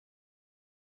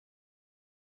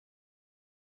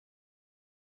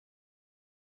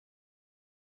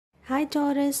Hi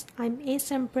Taurus, I'm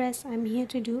AceEmpress. I'm here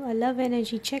to do a love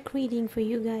energy check reading for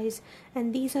you guys,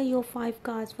 and these are your 5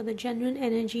 cards for the general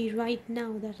energy right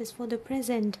now, that is for the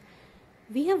present.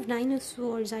 We have Nine of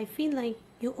Swords. I feel like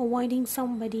you're avoiding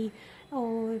somebody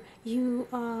or you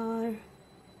are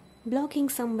blocking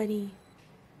somebody.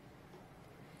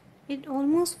 It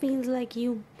almost feels like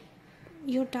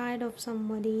you're tired of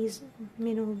somebody's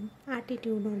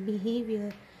attitude or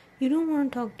behavior. You don't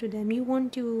want to talk to them. You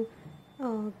want to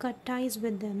cut ties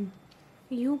with them.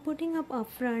 You putting up a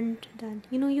front that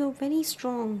you're very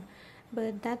strong,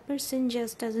 but that person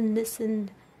just doesn't listen.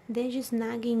 They're just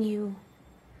nagging you.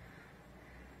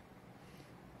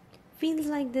 Feels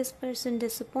like this person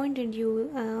disappointed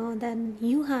you, that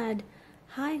you had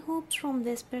high hopes from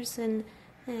this person,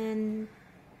 and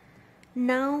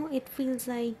now it feels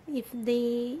like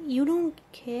you don't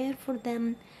care for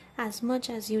them as much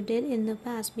as you did in the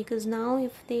past, because now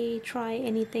if they try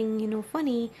anything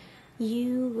funny,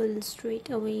 you will straight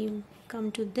away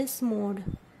come to this mode.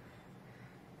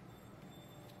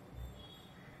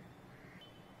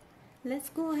 Let's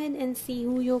go ahead and see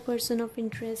who your person of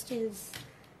interest is.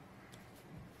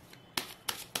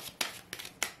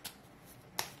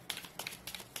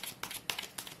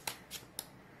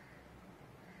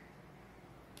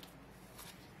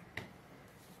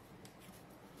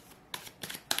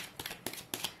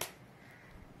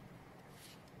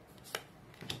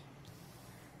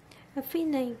 I feel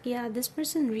like, yeah, this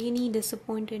person really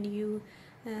disappointed you,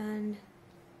 and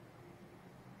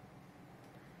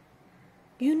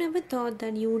you never thought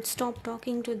that you would stop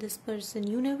talking to this person.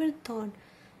 You never thought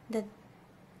that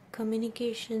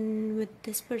communication with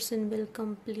this person will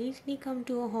completely come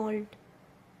to a halt,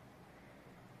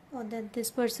 or that this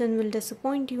person will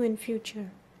disappoint you in future.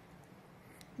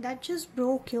 That just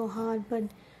broke your heart, but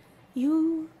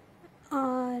you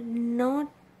are not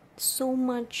so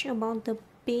much about the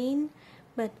pain,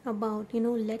 but about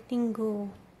letting go.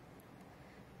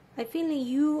 I feel like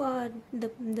you are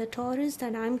the Taurus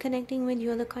that I'm connecting with.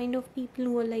 You're the kind of people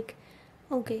who are like,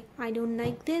 okay, I don't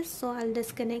like this, so I'll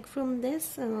disconnect from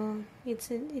this.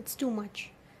 It's too much.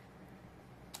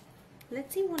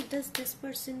 Let's see, what does this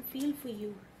person feel for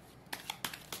you?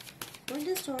 What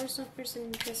does Taurus of person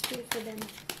interest feel for them?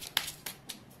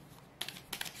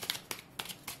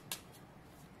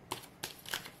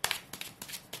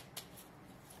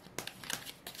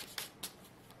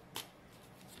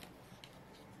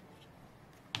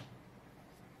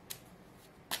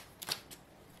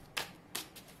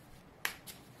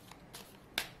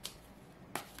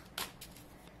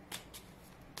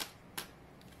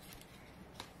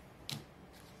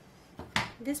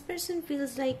 This person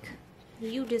feels like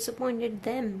you disappointed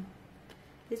them.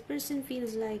 This person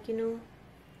feels like,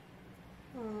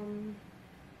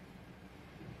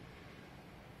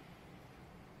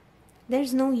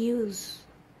 there's no use.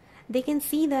 They can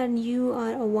see that you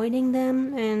are avoiding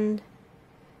them and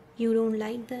you don't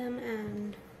like them,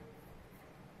 and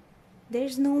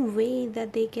there's no way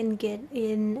that they can get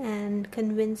in and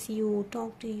convince you,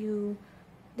 talk to you.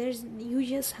 You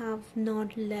just have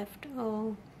not left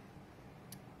a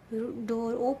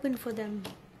door open for them.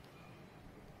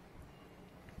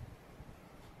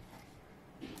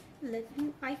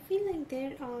 I feel like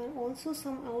there are also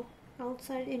some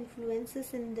outside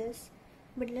influences in this,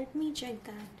 but let me check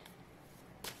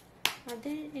that. Are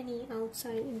there any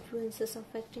outside influences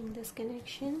affecting this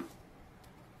connection?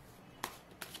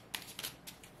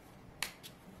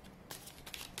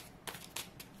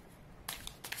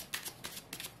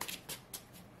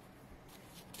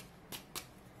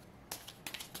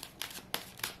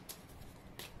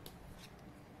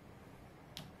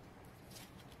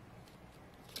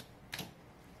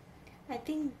 I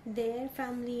think their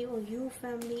family or your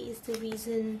family is the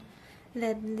reason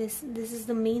that this is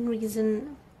the main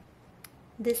reason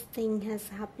this thing has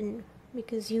happened,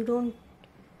 because you don't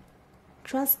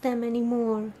trust them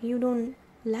anymore, you don't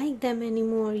like them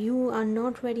anymore, you are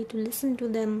not ready to listen to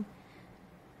them,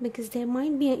 because there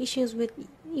might be issues with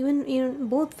even in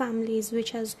both families,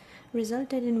 which has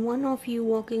resulted in one of you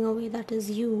walking away. That is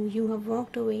you have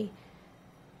walked away.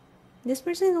 This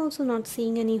person is also not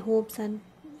seeing any hopes that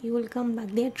you will come back.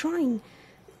 They are trying.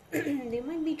 They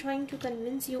might be trying to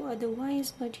convince you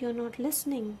otherwise, but you're not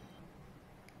listening.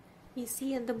 You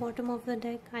see at the bottom of the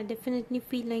deck, I definitely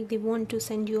feel like they want to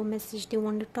send you a message. They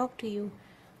want to talk to you.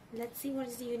 Let's see what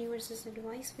is the universe's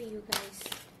advice for you guys.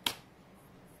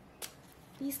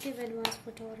 Please give advice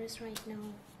for Taurus right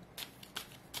now.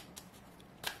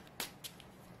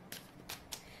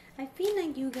 I feel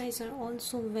like you guys are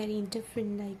also very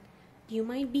different. Like, you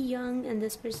might be young and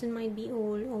this person might be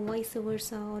old, or vice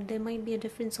versa, or there might be a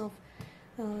difference of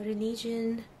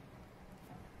religion.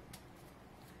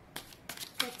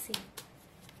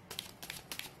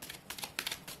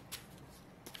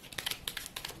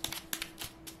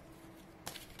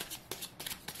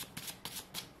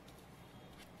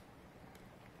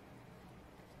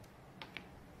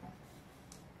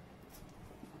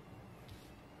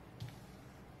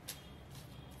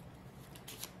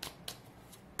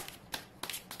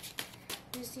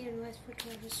 is the advice for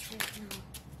Taurus right now?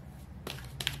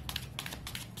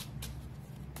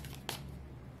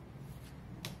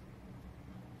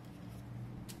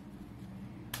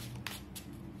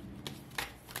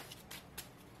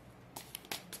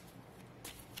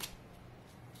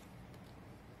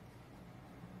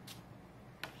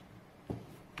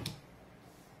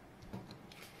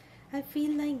 I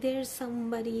feel like there's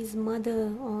somebody's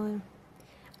mother or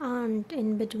aunt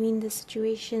in between the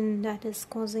situation that is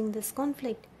causing this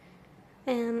conflict.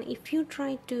 And if you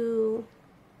try to,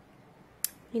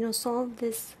 solve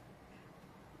this,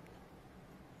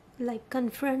 like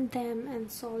confront them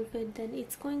and solve it, then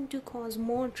it's going to cause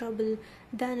more trouble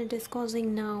than it is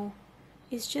causing now.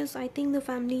 It's just, I think the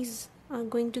families are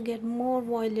going to get more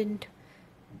violent,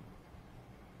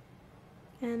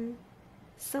 and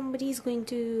somebody's going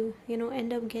to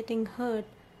end up getting hurt.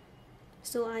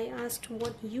 So I asked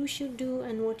what you should do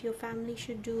and what your family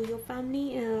should do. Your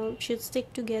family should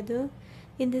stick together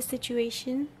in this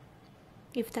situation.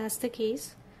 If that's the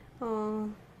case,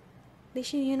 they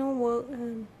should work,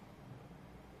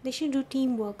 they should do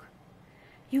teamwork.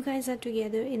 You guys are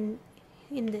together in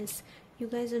this. You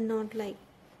guys are not like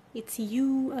it's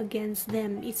you against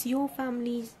them. It's your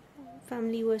family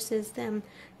versus them.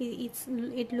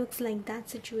 It looks like that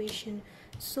situation.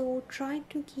 So try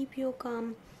to keep your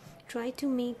calm. Try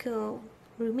to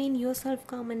remain yourself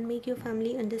calm and make your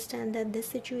family understand that this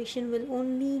situation will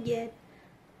only get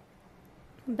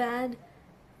bad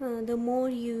the more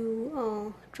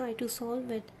you try to solve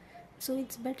it. So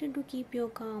it's better to keep your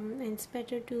calm, and it's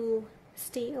better to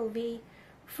stay away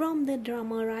from the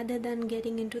drama rather than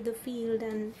getting into the field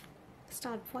and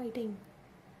start fighting.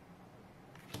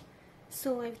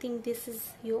 So I think this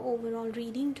is your overall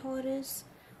reading, Taurus.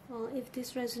 If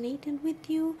this resonated with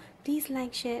you, please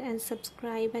like, share and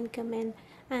subscribe and comment.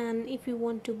 And if you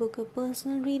want to book a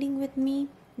personal reading with me,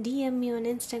 DM me on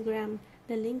Instagram.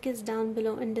 The link is down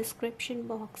below in description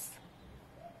box.